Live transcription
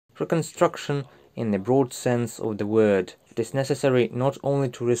reconstruction in the broad sense of the word. It is necessary not only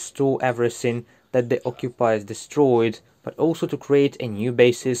to restore everything that the occupiers destroyed, but also to create a new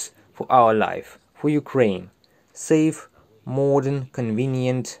basis for our life, for Ukraine. Safe, modern,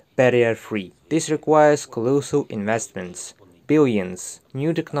 convenient, barrier-free. This requires colossal investments, billions,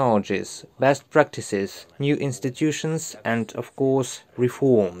 new technologies, best practices, new institutions, and of course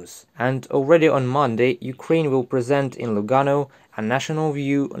reforms. And already on Monday, Ukraine will present in Lugano a national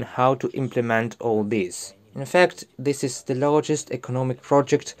view on how to implement all this. In fact, this is the largest economic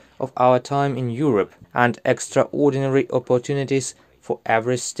project of our time in Europe, and extraordinary opportunities for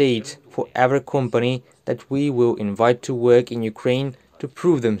every state, for every company that we will invite to work in Ukraine to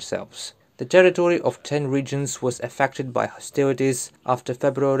prove themselves. The territory of 10 regions was affected by hostilities after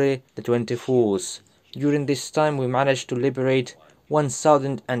February the 24th. During this time we managed to liberate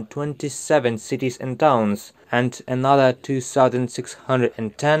 1,027 cities and towns, and another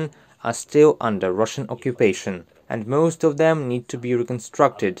 2,610 are still under Russian occupation, and most of them need to be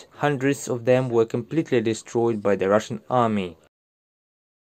reconstructed. Hundreds of them were completely destroyed by the Russian army.